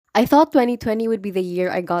I thought 2020 would be the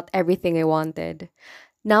year I got everything I wanted.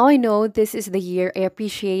 Now I know this is the year I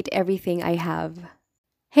appreciate everything I have.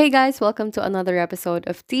 Hey guys, welcome to another episode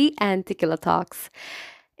of Tea and Tequila Talks.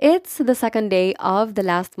 It's the second day of the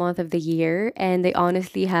last month of the year, and I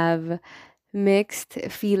honestly have mixed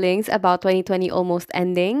feelings about 2020 almost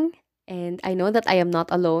ending. And I know that I am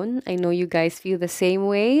not alone. I know you guys feel the same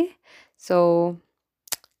way. So,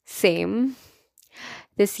 same.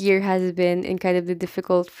 This year has been incredibly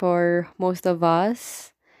difficult for most of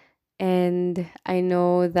us. And I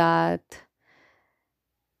know that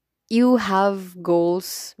you have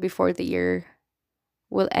goals before the year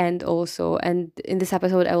will end also. And in this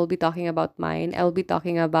episode, I will be talking about mine. I will be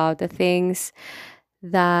talking about the things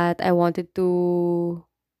that I wanted to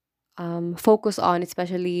focus on,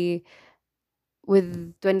 especially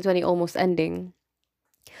with 2020 almost ending.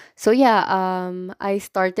 So yeah, I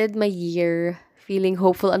started my year feeling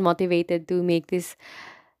hopeful and motivated to make this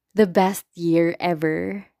the best year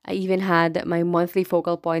ever. I even had my monthly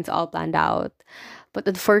focal points all planned out. But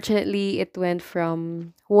unfortunately, it went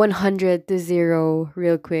from 100 to 0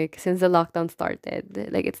 real quick since the lockdown started.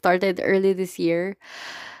 Like it started early this year.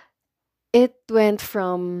 It went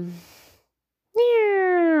from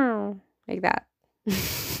like that.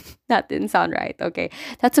 That didn't sound right. Okay.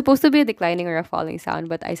 That's supposed to be a declining or a falling sound,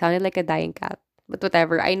 but I sounded like a dying cat. But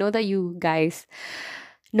whatever. I know that you guys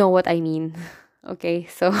know what I mean. Okay.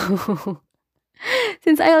 So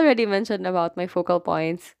since I already mentioned about my focal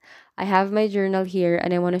points, I have my journal here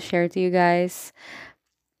and I want to share to you guys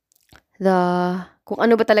the kung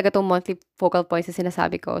ano ba talaga tong monthly focal points na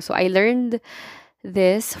sinasabi ko. So I learned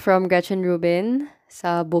this from Gretchen Rubin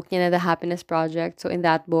sa book niya na The Happiness Project. So in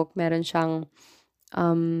that book, meron siyang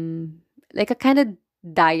like a kind of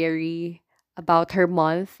diary about her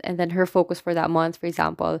month and then her focus for that month. For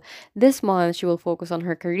example, this month she will focus on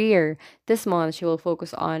her career. This month she will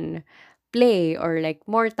focus on play or like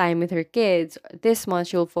more time with her kids. This month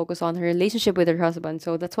she will focus on her relationship with her husband.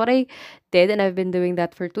 So that's what I did, and I've been doing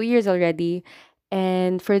that for 2 years already.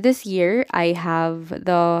 And for this year, I have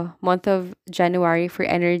the month of January for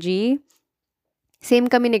energy. Same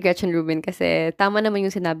kami ni Gretchen Rubin kasi tama naman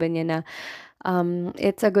yung sinabi niya na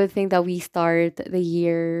it's a good thing that we start the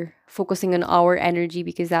year focusing on our energy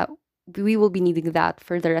because that we will be needing that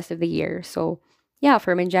for the rest of the year. So yeah,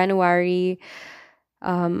 for my January,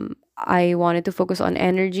 I wanted to focus on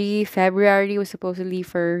energy. February was supposedly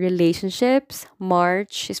for relationships.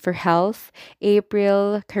 March is for health.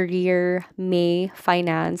 April, career. May,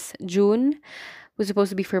 finance. June was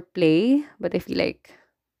supposed to be for play, but I feel like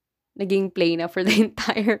naging play na for the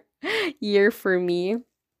entire year for me.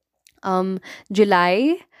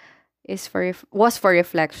 July was for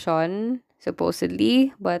reflection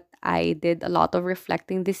supposedly, but I did a lot of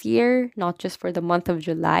reflecting this year, not just for the month of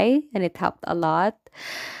July, and it helped a lot.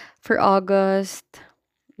 For August,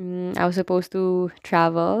 I was supposed to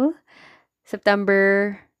travel.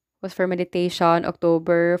 September was for meditation.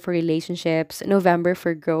 October for relationships. November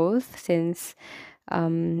for growth, since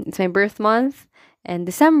it's my birth month. And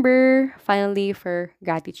December, finally, for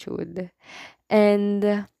gratitude.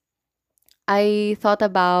 And I thought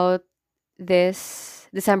about this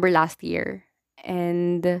December last year.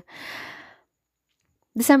 And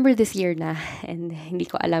December this year na. And hindi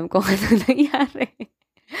ko alam kung ano nangyari.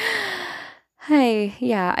 Hi,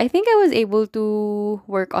 yeah, I think I was able to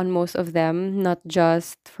work on most of them, not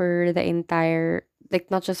just for the entire,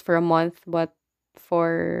 like, not just for a month, but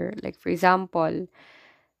for, like, for example,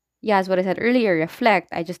 yeah, as what I said earlier,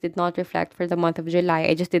 reflect. I just did not reflect for the month of July.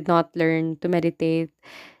 I just did not learn to meditate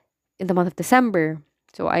in the month of December.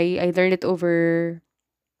 So I learned it over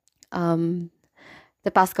um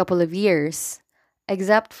the past couple of years,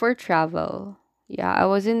 except for travel. Yeah, I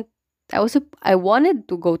wanted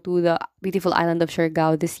to go to the beautiful island of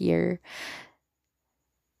Siargao this year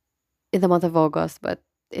in the month of August, but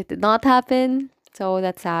it did not happen. So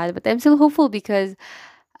that's sad. But I'm still hopeful because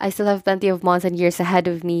I still have plenty of months and years ahead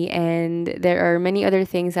of me, and there are many other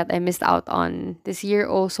things that I missed out on this year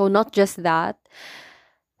also, not just that.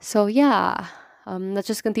 So yeah, let's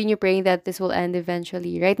just continue praying that this will end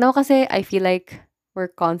eventually. Right now, kasi I feel like we're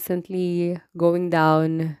constantly going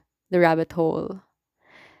down the rabbit hole.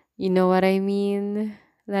 You know what I mean?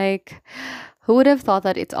 Like, who would have thought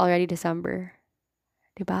that it's already December?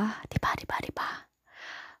 Diba? Diba, diba, diba?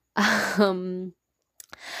 Um,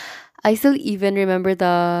 I still even remember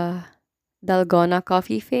the Dalgona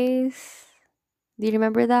coffee phase. Do you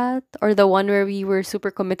remember that? Or the one where we were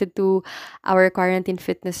super committed to our quarantine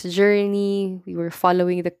fitness journey. We were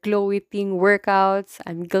following the Chloe Ting workouts.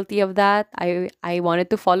 I'm guilty of that. I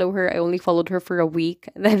wanted to follow her. I only followed her for a week.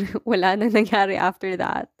 Then wala nang nangyari after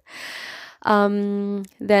that.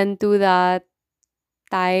 Then to that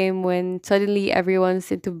time when suddenly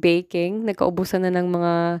everyone's into baking, nagkaubusan na ng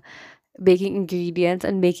mga baking ingredients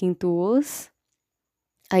and baking tools.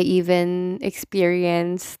 I even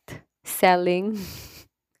experienced selling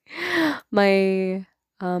my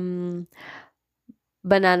um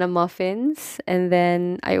banana muffins, and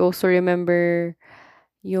then I also remember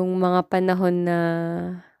yung mga panahon na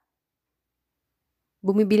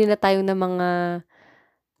bumibili na tayo ng mga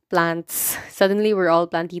plants. Suddenly we're all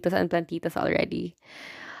plantitas and plantitas already.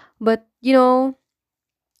 But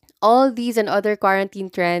all these and other quarantine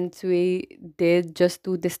trends we did just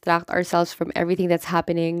to distract ourselves from everything that's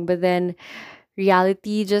happening. But then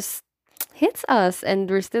reality just hits us and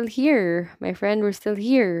we're still here. My friend, we're still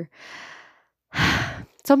here.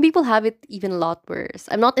 Some people have it even a lot worse.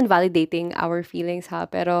 I'm not invalidating our feelings, ha,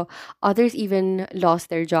 pero others even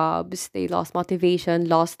lost their jobs, they lost motivation,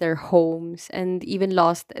 lost their homes, and even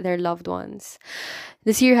lost their loved ones.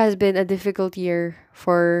 This year has been a difficult year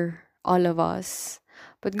for all of us.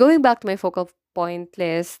 But going back to my focal point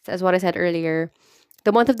list, as what I said earlier,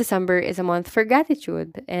 the month of December is a month for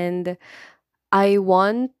gratitude, and I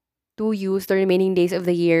want to use the remaining days of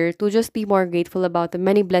the year to just be more grateful about the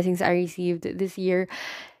many blessings I received this year,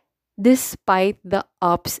 despite the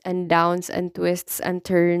ups and downs and twists and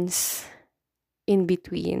turns in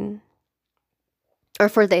between, or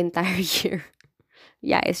for the entire year.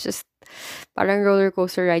 Yeah, it's just parang roller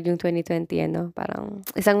coaster ride yung 2020, ano? Parang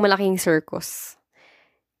isang malaking circus.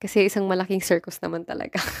 Kasi isang malaking circus naman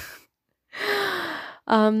talaga.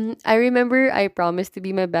 I remember I promised to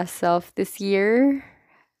be my best self this year.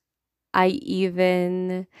 I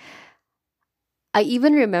even I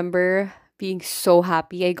even remember being so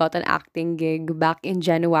happy I got an acting gig back in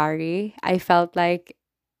January. I felt like,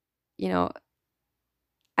 you know,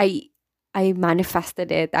 I I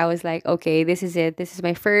manifested it. I was like, okay, this is it. This is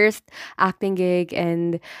my first acting gig,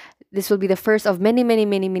 and this will be the first of many, many,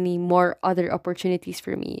 many, many more other opportunities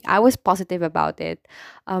for me. I was positive about it.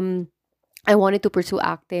 Um I wanted to pursue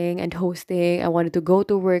acting and hosting. I wanted to go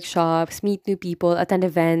to workshops, meet new people, attend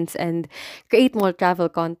events, and create more travel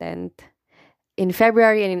content. In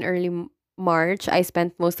February and in early March, I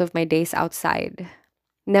spent most of my days outside.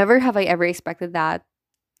 Never have I ever expected that.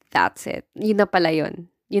 That's it. Yun na pala yun.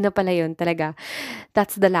 Yun na pala yun, talaga.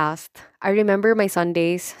 That's the last. I remember my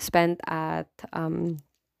Sundays spent at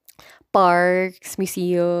parks,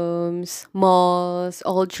 museums, malls,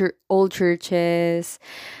 old churches,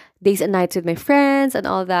 days and nights with my friends and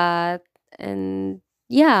all that. And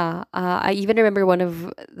yeah, I even remember one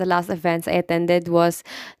of the last events I attended was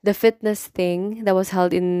the fitness thing that was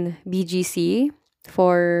held in BGC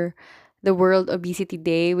for the World Obesity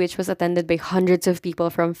Day, which was attended by hundreds of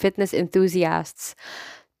people, from fitness enthusiasts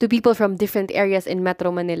to people from different areas in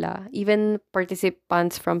Metro Manila, even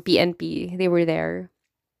participants from PNP. They were there.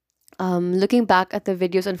 Looking back at the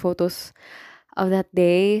videos and photos of that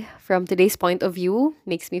day from today's point of view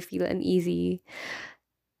makes me feel uneasy.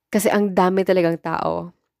 Kasi ang dami talagang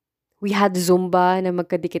tao. We had Zumba na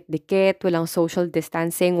magkadikit-dikit, walang social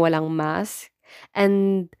distancing, walang mask.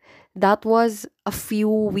 And that was a few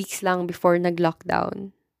weeks lang before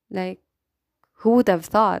nag-lockdown. Like, who would have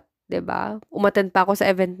thought, 'di ba? Umattend pa ako sa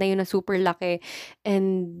event na yun na super laki.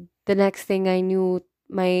 And the next thing I knew,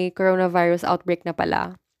 may coronavirus outbreak na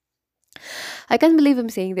pala. I can't believe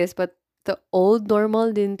I'm saying this, but the old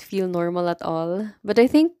normal didn't feel normal at all. But I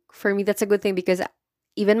think for me, that's a good thing because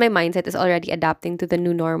even my mindset is already adapting to the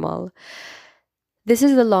new normal. This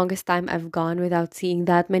is the longest time I've gone without seeing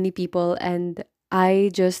that many people, and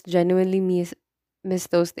I just genuinely miss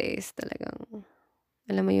those days. Talagang,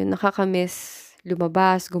 alam mo yun, nakakamiss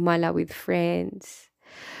lumabas, gumala with friends,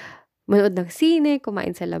 manood ng sine,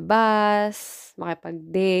 kumain sa labas,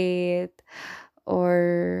 makipag-date,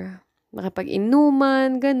 or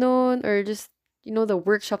makipag-inuman, ganun, or just, the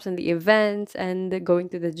workshops and the events and going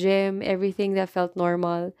to the gym, everything that felt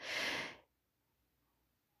normal.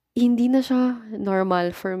 Hindi na siya normal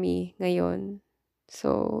for me ngayon.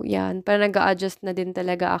 So, yan, parang nag-a-adjust na din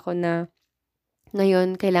talaga ako na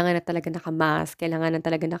ngayon kailangan na talaga naka-mask, kailangan na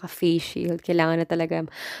talaga naka-face shield, kailangan na talaga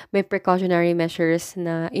may precautionary measures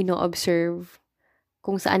na ino-observe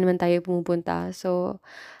kung saan man tayo pumupunta. So,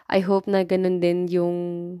 I hope na ganun din yung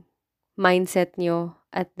mindset nyo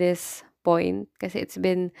at this point, kasi it's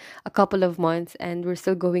been a couple of months and we're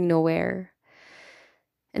still going nowhere.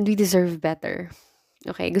 And we deserve better.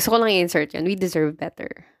 Okay, gusto ko lang i-insert yun. We deserve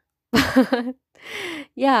better.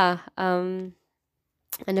 Yeah, ano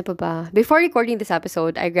pa ba? Before recording this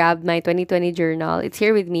episode, I grabbed my 2020 journal. It's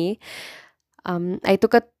here with me. I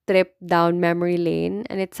took a trip down memory lane,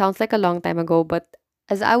 and it sounds like a long time ago, but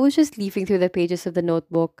as I was just leafing through the pages of the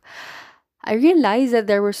notebook, I realized that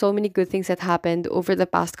there were so many good things that happened over the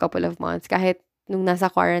past couple of months. Kahit nung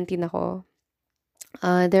nasa quarantine ako,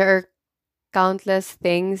 there are countless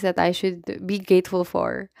things that I should be grateful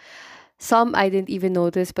for. Some I didn't even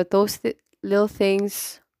notice, but those little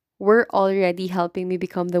things were already helping me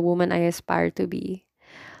become the woman I aspire to be.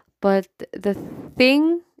 But the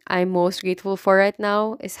thing I'm most grateful for right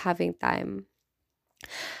now is having time.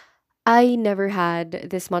 I never had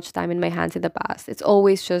this much time in my hands in the past. It's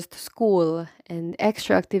always just school and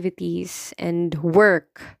extra activities and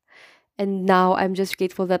work. And now I'm just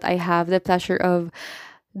grateful that I have the pleasure of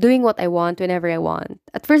doing what I want whenever I want.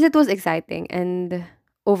 At first, it was exciting and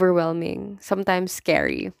overwhelming, sometimes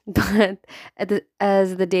scary. But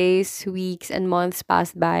as the days, weeks, and months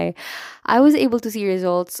passed by, I was able to see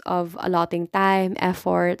results of allotting time,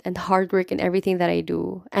 effort, and hard work in everything that I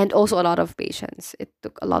do, and also a lot of patience. It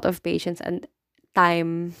took a lot of patience and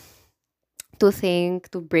time to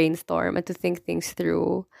think, to brainstorm, and to think things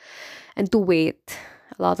through, and to wait.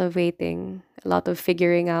 A lot of waiting, a lot of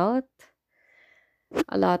figuring out,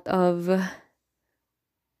 a lot of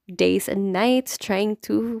days and nights trying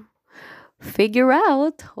to figure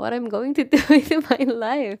out what I'm going to do with my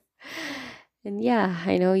life. And yeah,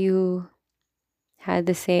 I know you had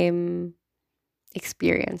the same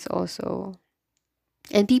experience also.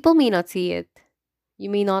 And people may not see it. You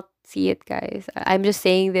may not see it, guys. I'm just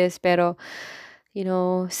saying this, pero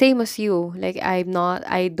same as you. Like I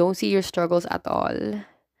don't see your struggles at all.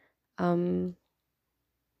 Um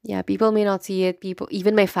Yeah, people may not see it, people,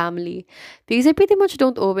 even my family, because I pretty much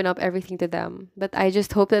don't open up everything to them. But I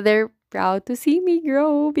just hope that they're proud to see me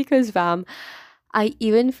grow because, fam, I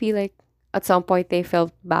even feel like at some point they felt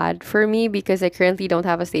bad for me because I currently don't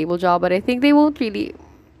have a stable job, but I think they won't really.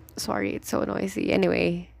 Sorry, it's so noisy.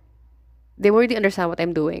 Anyway, they won't really understand what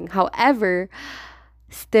I'm doing. However,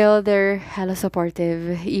 still, they're hella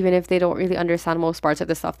supportive, even if they don't really understand most parts of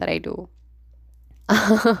the stuff that I do.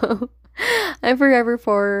 I'm forever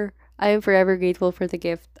for I am forever grateful for the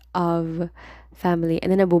gift of family.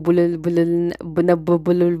 And then nabubulol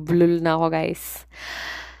na ako, guys.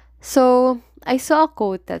 So, I saw a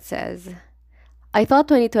quote that says, I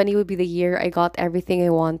thought 2020 would be the year I got everything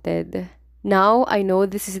I wanted. Now I know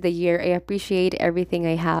this is the year I appreciate everything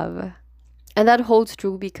I have. And that holds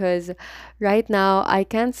true because right now I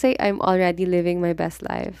can't say I'm already living my best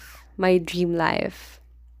life, my dream life.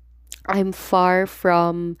 I'm far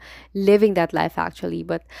from living that life actually,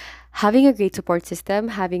 but having a great support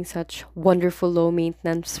system, having such wonderful low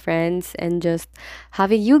maintenance friends, and just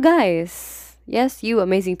having you guys, yes, you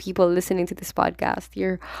amazing people listening to this podcast,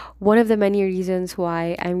 you're one of the many reasons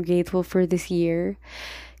why I'm grateful for this year,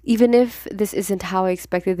 even if this isn't how I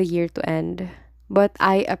expected the year to end. But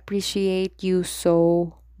I appreciate you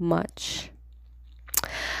so much.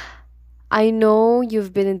 I know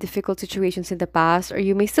you've been in difficult situations in the past, or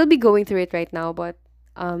you may still be going through it right now, but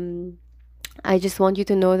um, I just want you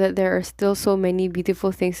to know that there are still so many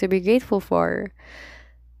beautiful things to be grateful for.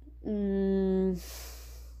 Mm,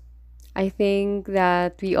 I think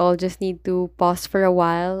that we all just need to pause for a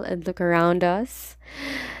while and look around us.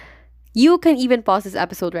 You can even pause this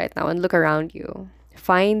episode right now and look around you.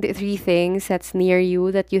 Find three things that's near you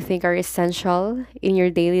that you think are essential in your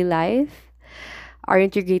daily life.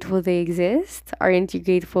 Aren't you grateful they exist? Aren't you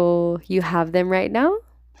grateful you have them right now?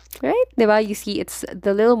 Right? Diba? You see, it's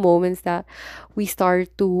the little moments that we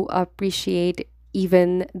start to appreciate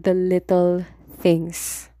even the little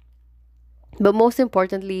things. But most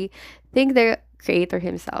importantly, thank the Creator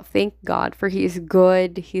Himself. Thank God, for He is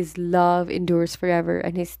good, His love endures forever,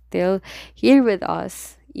 and He's still here with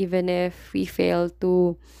us, even if we fail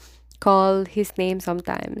to call His name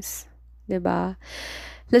sometimes. Diba?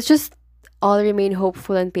 Let's just all remain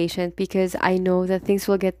hopeful and patient because I know that things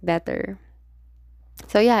will get better.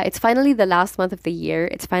 So, yeah, it's finally the last month of the year.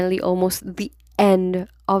 It's finally almost the end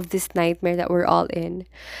of this nightmare that we're all in.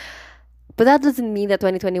 But that doesn't mean that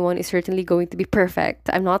 2021 is certainly going to be perfect.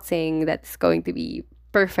 I'm not saying that it's going to be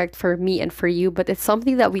perfect for me and for you, but it's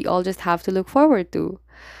something that we all just have to look forward to.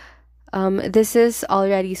 This is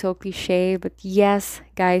already so cliche, but yes,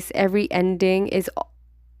 guys, every ending is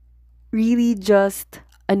really just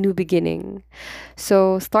a new beginning.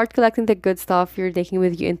 So start collecting the good stuff you're taking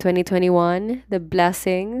with you in 2021, the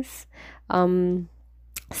blessings. Um,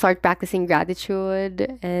 Start practicing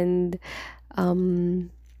gratitude and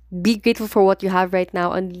be grateful for what you have right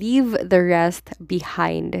now and leave the rest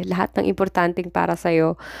behind. Lahat ng importanteng para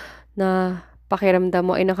sa'yo na pakiramdam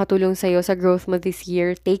mo ay nakatulong sa'yo sa growth mo this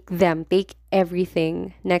year, take them, take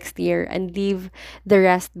everything next year and leave the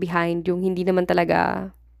rest behind. Yung hindi naman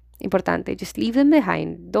talaga importante, just leave them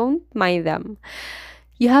behind. Don't mind them.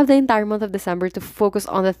 You have the entire month of December to focus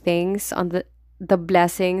on the things, on the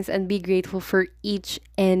blessings, and be grateful for each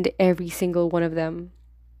and every single one of them.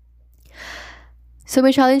 So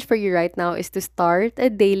my challenge for you right now is to start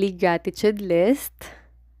a daily gratitude list.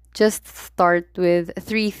 Just start with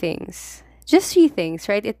three things. Just three things.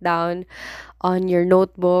 Write it down on your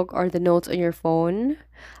notebook or the notes on your phone.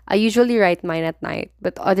 I usually write mine at night,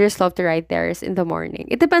 but others love to write theirs in the morning.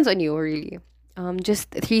 It depends on you, really. Just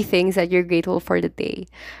three things that you're grateful for the day.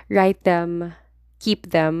 Write them, keep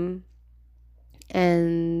them,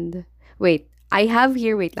 and wait.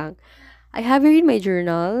 Wait lang. I have here in my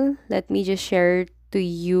journal. Let me just share to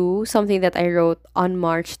you something that I wrote on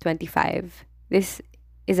March 25. This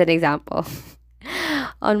is an example.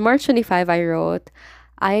 On March 25, I wrote,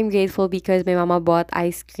 I am grateful because my mama bought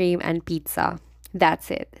ice cream and pizza. That's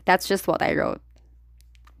it. That's just what I wrote.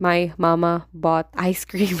 My mama bought ice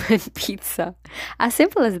cream and pizza. As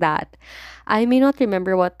simple as that. I may not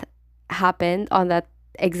remember what happened on that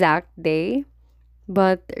exact day,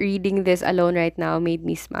 but reading this alone right now made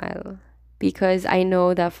me smile because I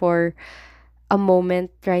know that for a moment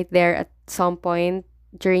right there at some point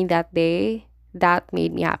during that day, that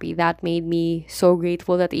made me happy. That made me so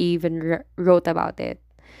grateful that I even wrote about it.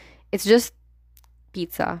 It's just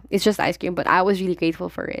pizza. It's just ice cream, but I was really grateful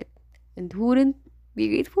for it. And who wouldn't be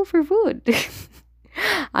grateful for food?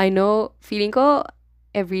 I know, feeling ko,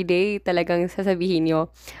 every day talagang sasabihin nyo,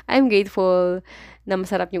 I'm grateful na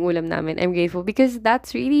masarap yung ulam namin. I'm grateful because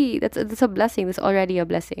that's a blessing. That's already a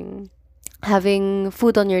blessing. Having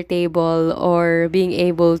food on your table or being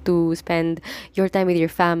able to spend your time with your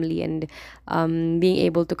family and being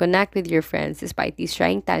able to connect with your friends despite these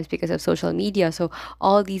trying times because of social media. So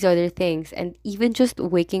all these other things, and even just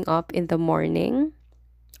waking up in the morning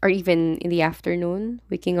or even in the afternoon,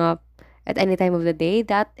 waking up at any time of the day,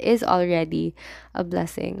 that is already a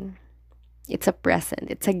blessing. It's a present,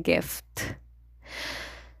 it's a gift.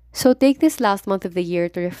 So take this last month of the year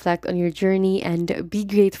to reflect on your journey and be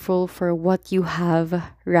grateful for what you have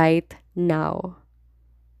right now.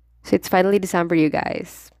 So it's finally December, you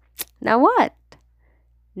guys. Now what?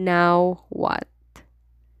 Now what?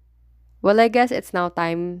 Well, I guess it's now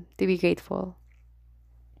time to be grateful.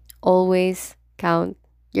 Always count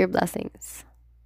your blessings.